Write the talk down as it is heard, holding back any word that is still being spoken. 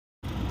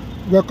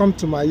Welcome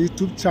to my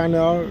YouTube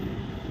channel.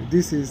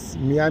 This is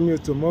Miami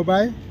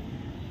Automobile.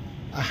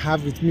 I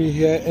have with me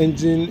here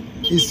engine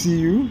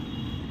ECU.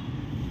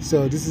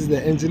 So this is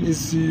the engine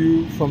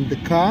ECU from the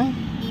car.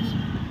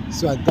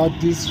 So I got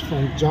this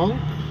from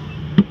junk.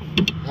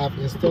 I've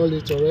installed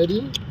it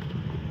already.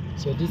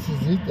 So this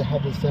is it. They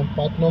have the same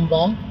part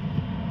number.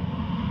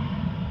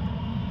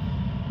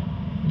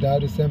 They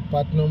have the same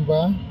part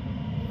number.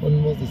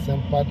 Almost the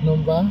same part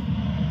number.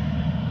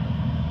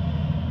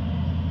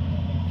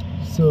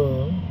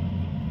 So,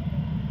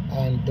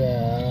 and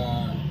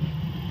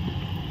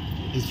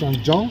it's from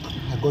junk.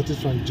 I got it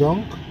from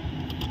junk.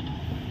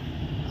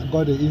 I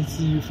got the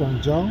ECU from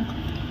junk,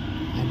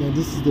 and then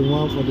this is the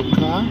one for the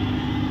car.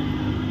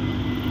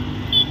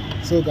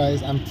 So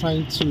guys, I'm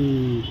trying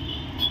to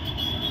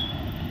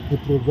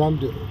reprogram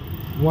the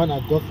one I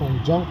got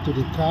from junk to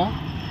the car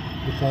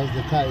because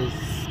the car is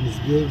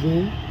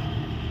misbehaving.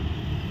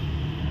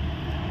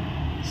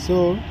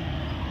 So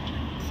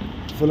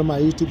follow my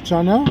YouTube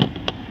channel.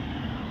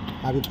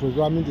 I'll be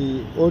programming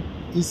the old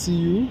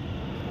ECU.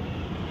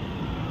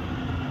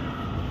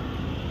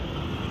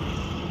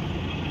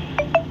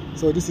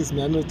 So this is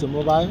Miami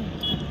Automobile.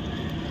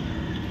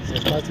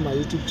 Subscribe to my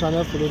YouTube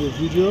channel, follow the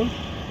video.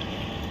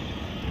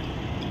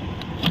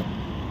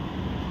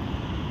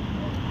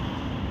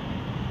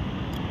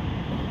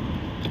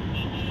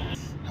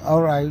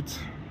 Alright,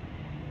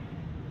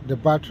 the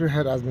battery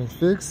head has been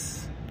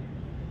fixed.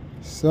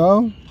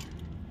 So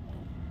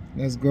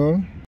let's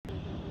go.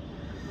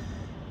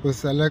 We'll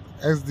select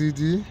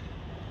XDD.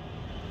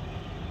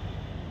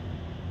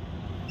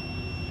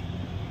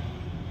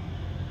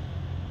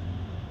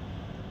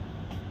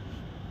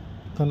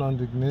 Turn on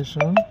the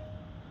ignition.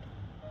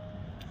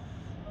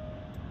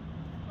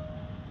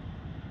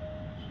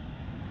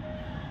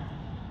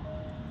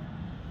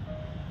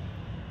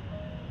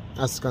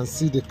 As you can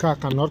see, the car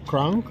cannot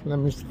crank. Let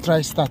me try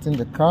starting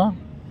the car.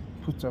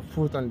 Put your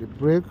foot on the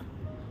brake.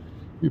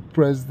 You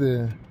press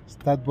the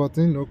start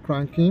button, no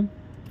cranking.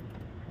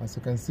 As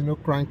you can see, no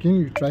cranking.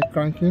 You try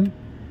cranking,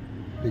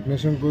 the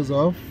ignition goes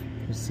off.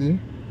 You see,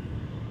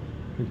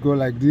 you go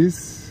like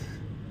this,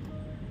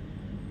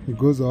 it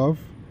goes off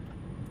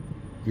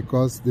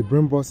because the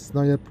brain box is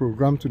not yet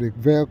programmed to the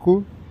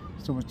vehicle.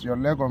 So with your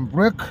leg on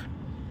brake,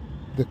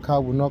 the car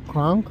will not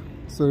crank.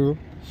 So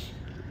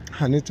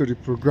I need to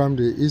reprogram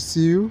the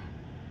ECU.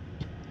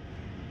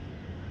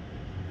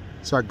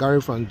 So I got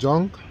it from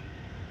junk.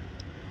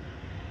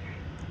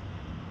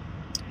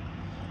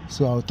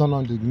 So I'll turn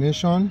on the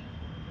ignition.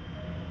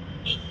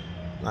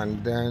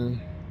 And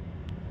then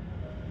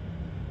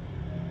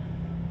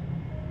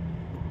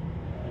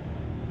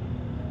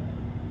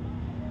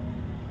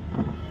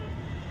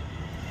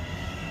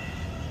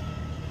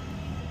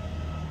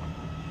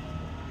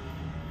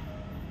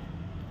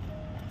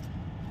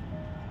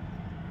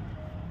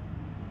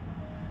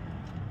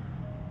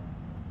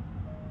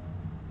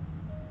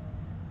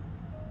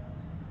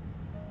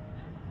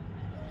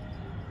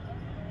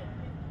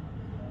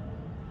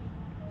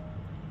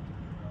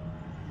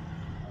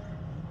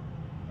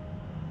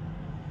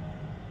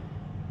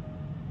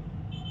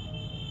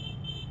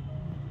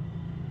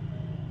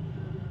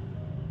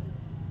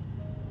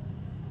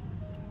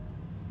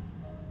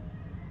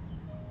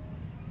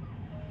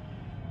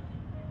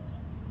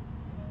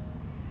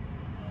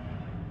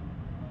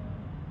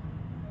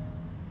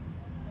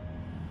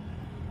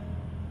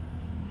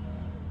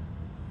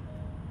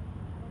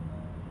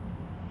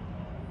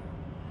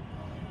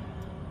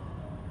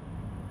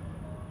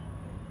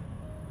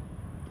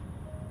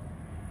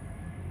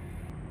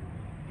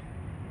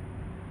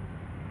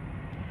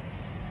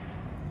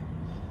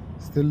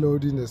still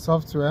loading the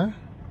software.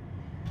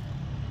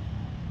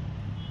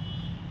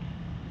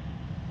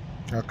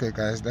 Okay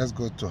guys, let's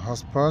go to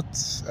hotspot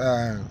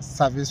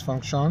service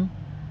function.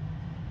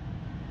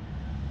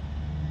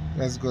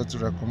 Let's go to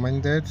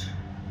recommended.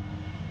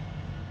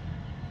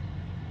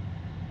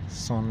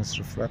 Sun is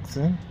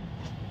reflecting.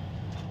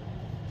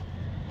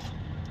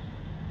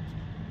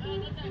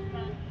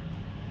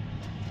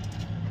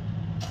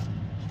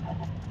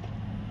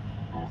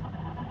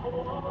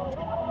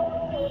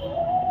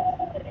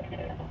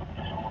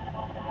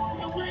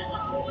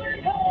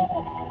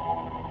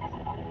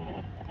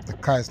 The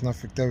car is not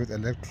fitted with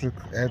electric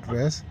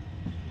headrest.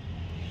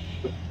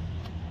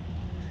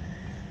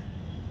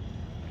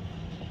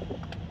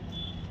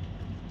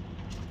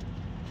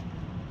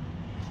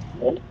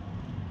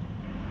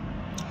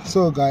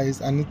 So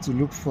guys, I need to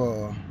look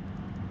for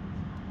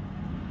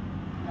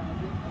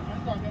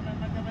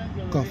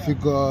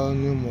configure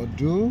new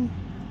module,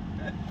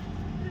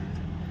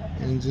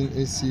 engine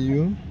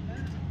ECU.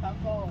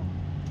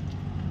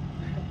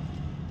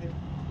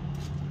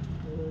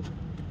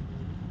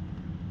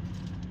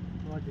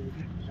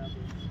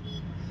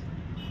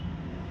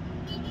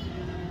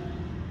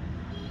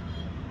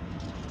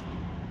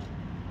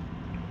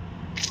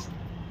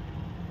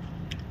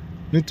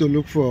 Need to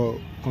look for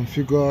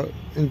configure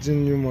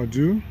engine new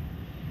module.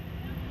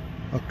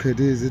 Okay,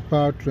 this is it.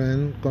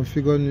 Powertrain,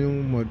 configure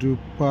new module,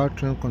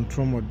 powertrain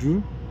control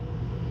module.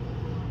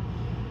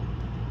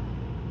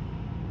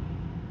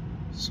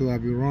 So I'll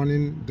be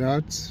running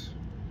that.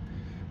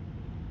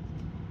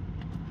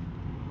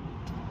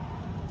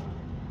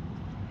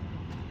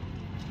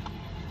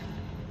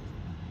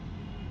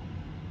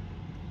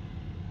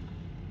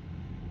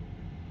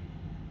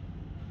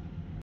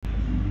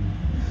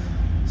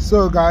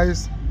 So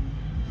guys,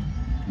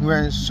 we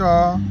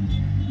ensure.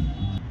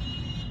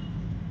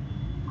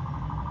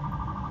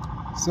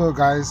 So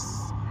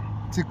guys,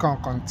 tick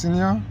on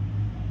continue.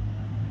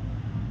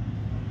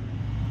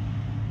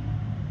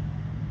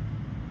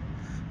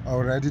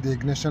 Already the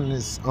ignition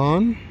is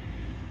on.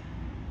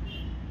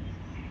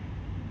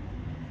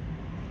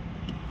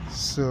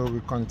 So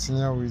we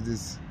continue with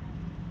this.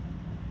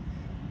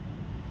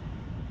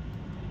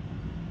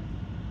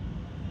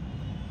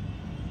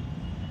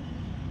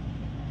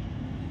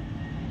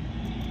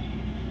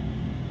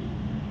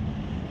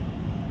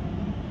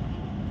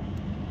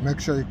 Make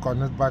sure you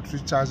connect battery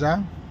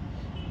charger.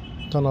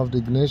 Turn off the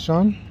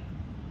ignition.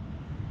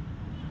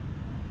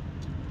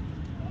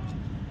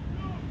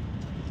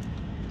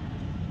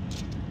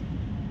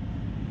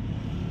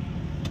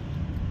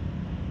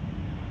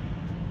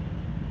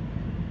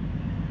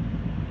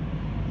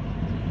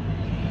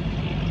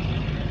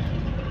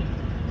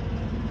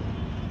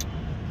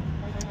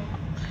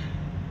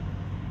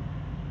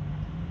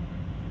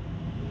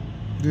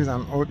 This is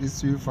an old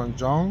ECU from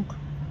junk,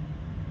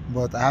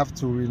 but I have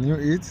to renew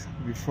it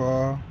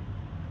before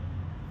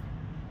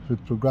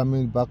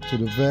reprogramming it back to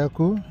the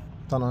vehicle.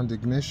 Turn on the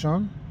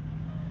ignition.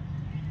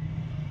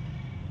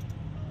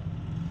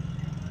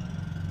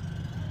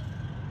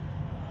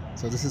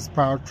 So this is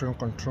powertrain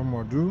control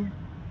module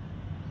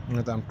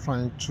that I'm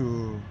trying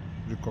to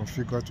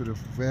reconfigure to the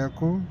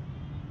vehicle.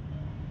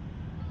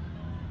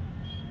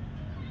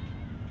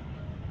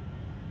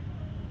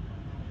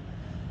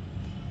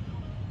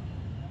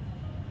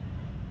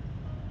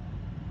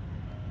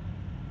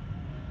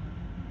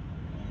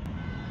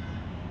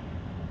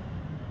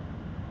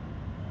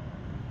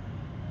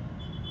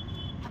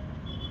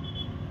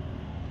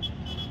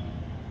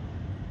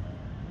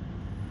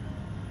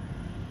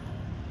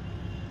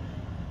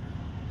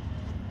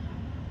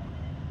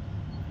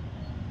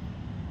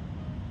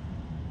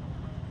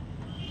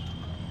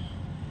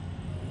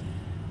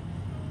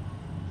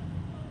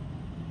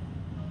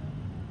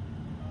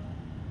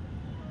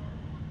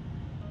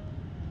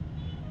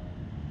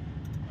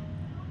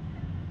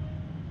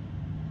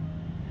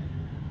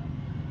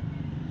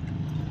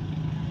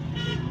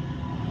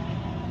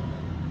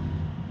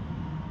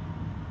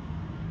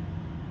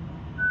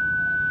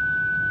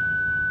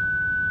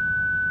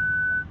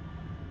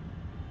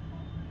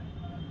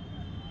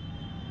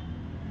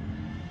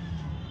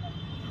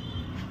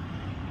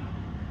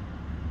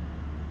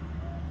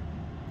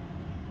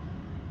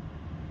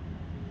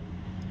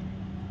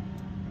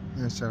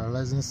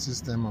 Initializing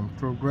system on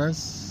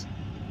progress.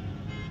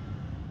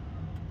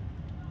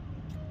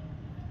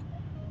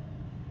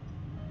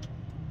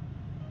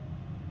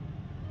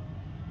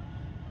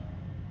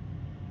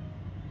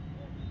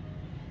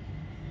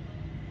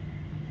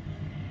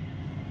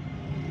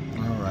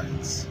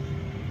 Alright.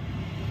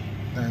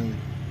 Then you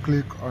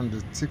click on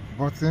the tick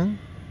button.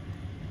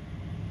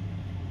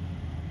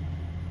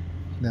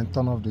 Then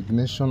turn off the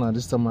ignition at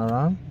this time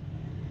around.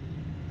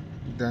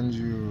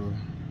 Then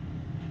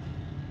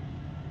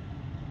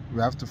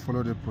we have to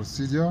follow the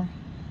procedure.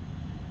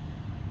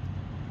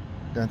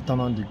 Then turn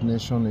on the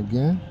ignition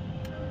again.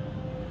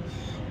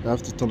 You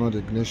have to turn on the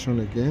ignition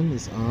again.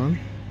 It's on.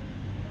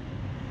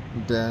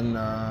 Then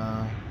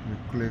we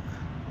click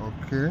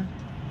OK.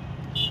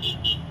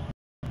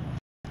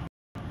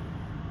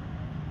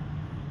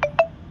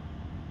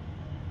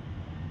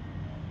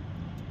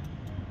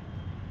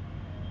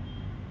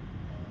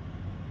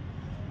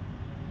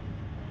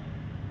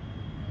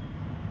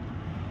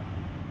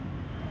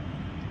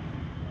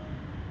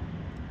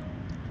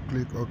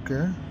 Click OK.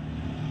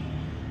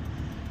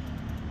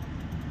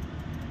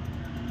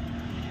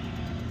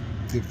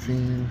 The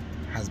VIN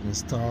has been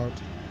stored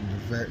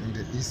in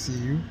the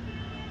ECU.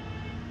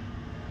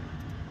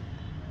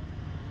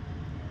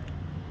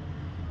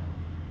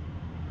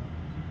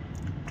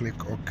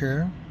 Click OK.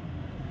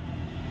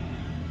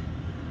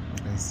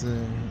 And see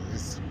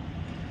it's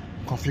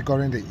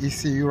configuring the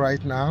ECU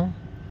right now.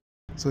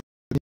 So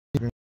you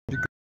can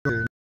configure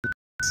the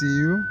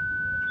ECU.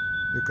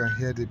 You can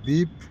hear the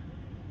beep.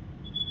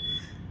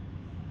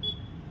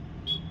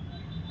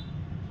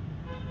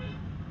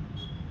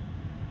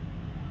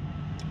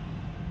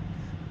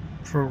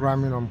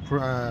 Programming on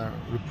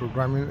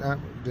reprogramming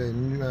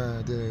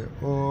the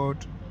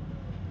old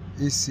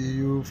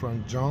ECU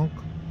from junk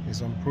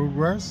is on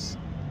progress.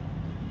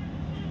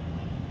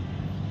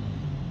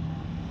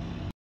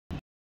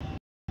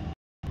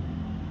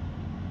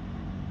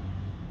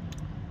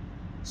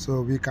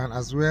 So we can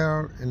as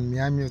well in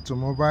Miami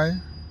Automobile,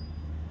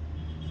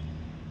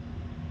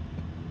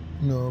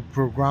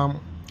 program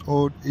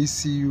old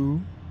ECU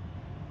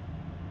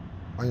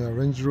on your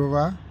Range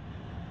Rover.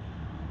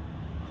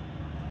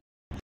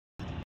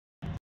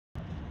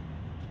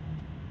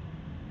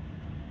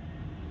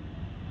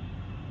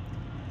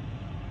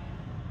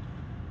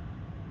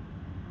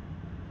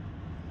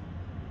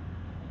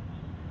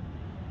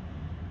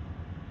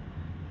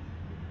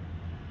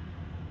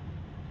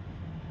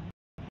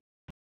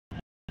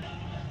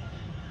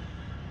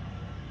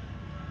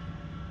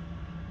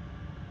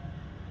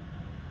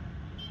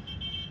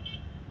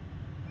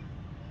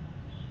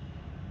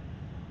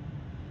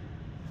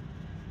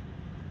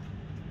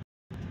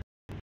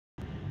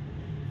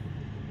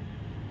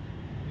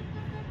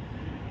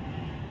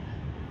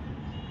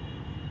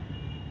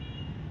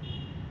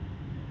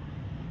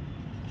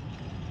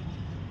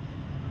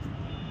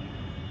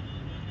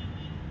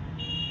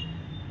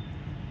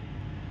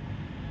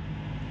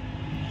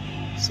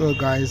 So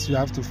guys, you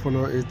have to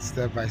follow it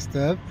step by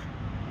step.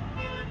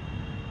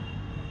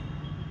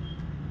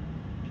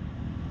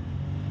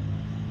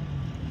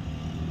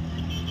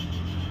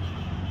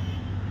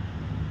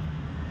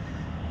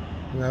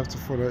 You have to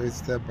follow it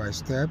step by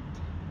step.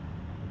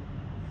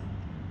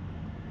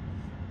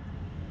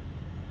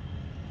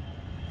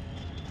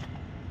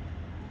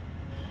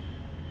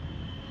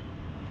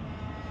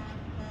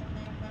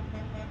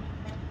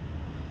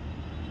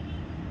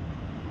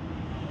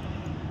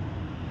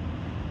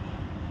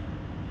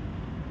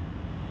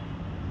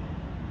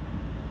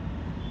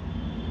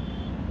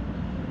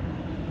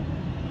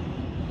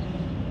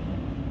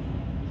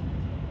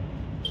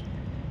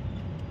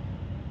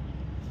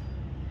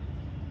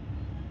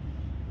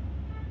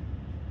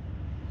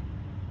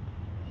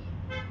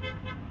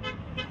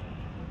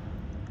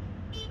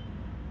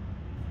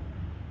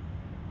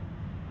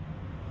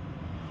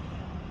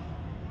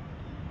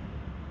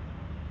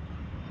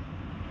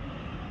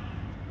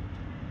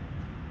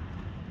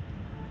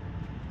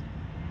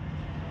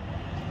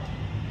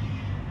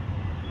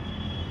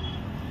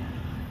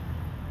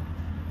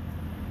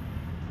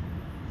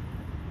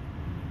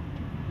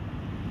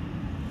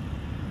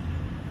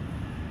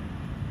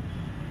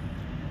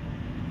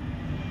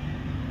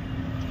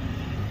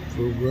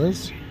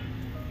 Progress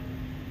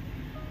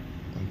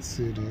and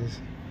see this.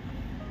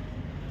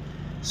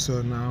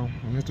 So now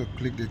we need to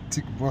click the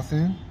tick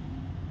button.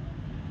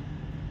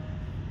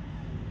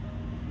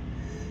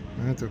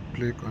 We need to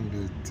click on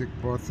the tick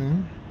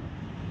button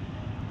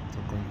to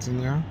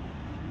continue.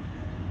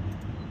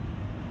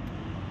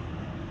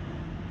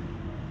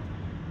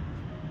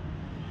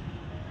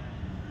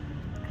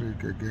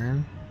 Click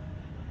again.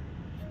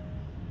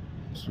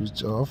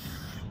 Switch off.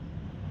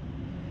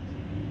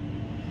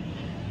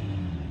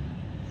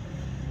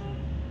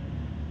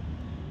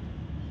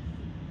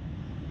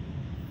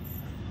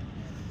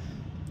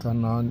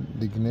 Turn on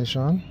the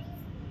ignition.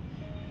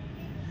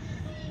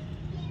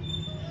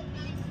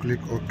 Click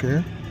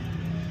OK.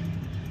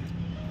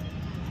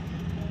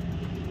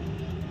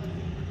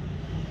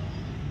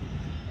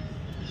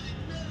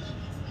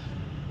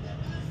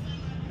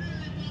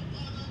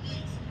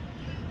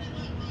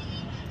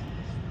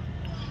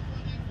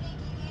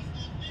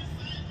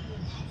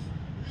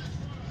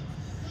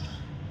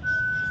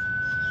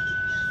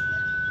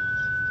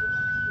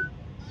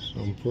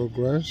 Some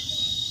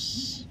progress.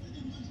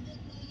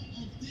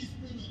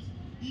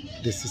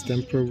 The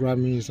system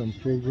programming is on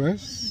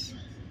progress.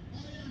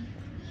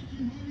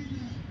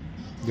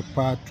 The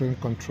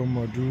powertrain control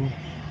module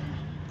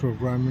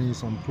programming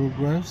is on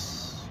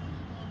progress.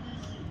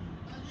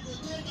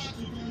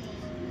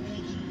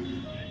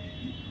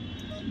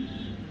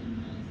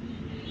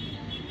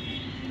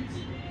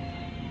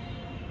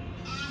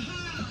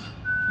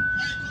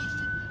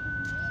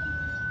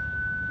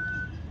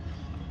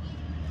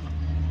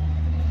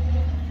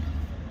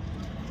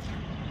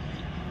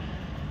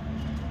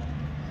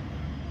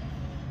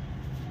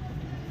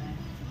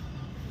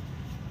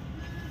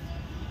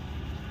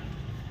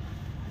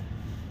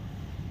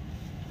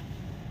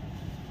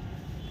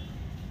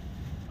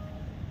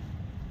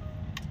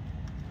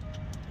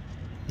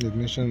 The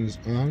ignition is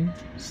on,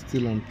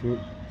 still on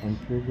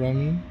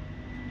programming.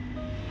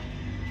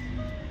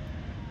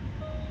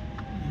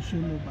 You show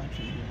no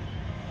battery here.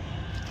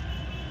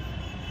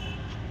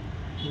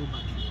 No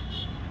battery.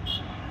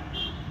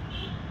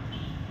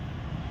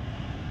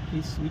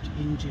 Please switch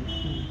engine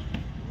on.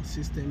 Your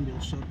system will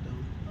shut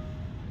down.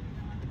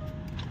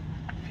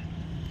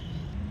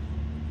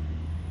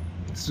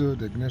 So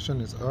the ignition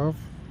is off.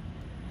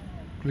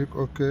 Click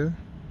OK.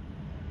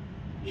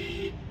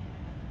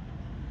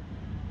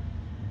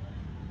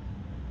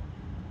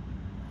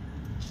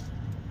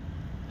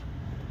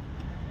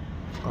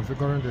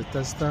 Configuring the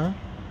tester.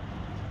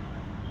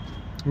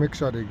 Make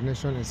sure the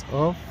ignition is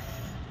off.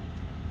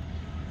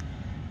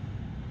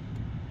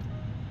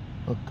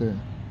 Okay,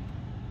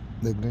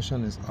 the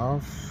ignition is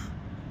off.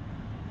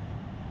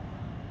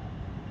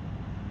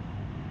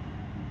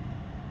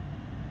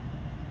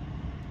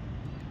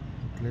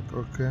 Click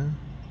OK.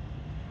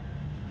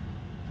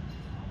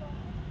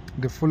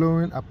 The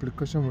following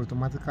application will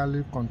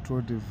automatically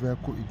control the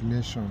vehicle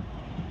ignition.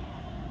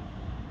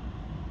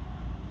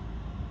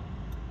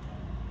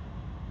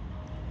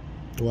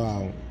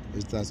 Wow,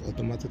 it has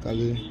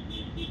automatically.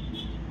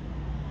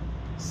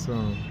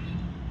 So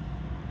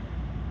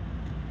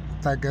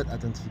target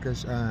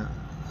identification,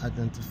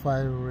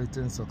 identify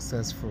rating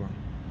successful.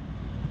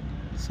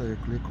 So you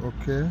click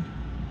OK.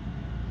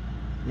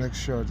 Make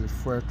sure the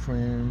fuel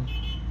trim.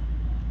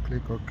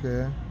 Click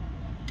OK.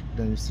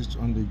 Then you switch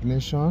on the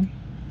ignition.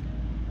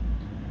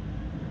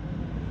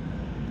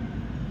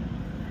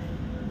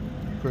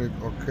 Click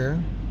OK.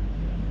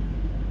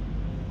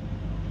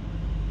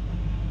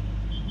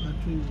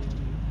 Battery.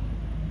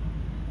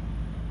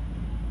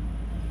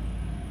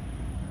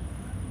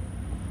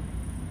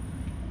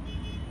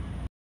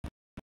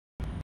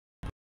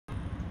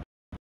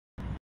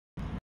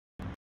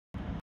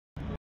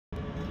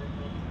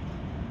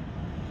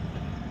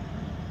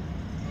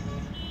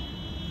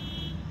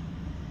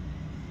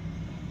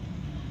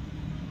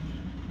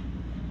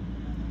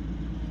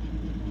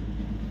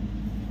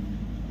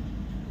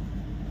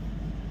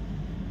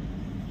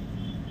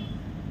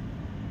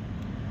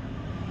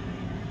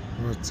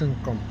 routine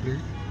complete.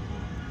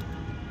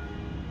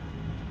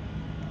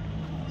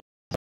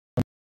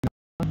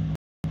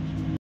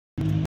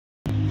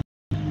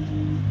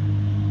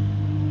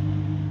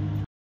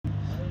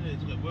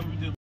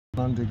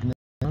 On the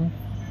ignition.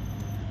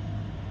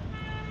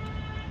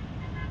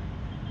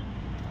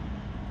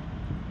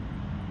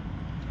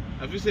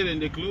 Have you said in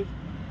the clue?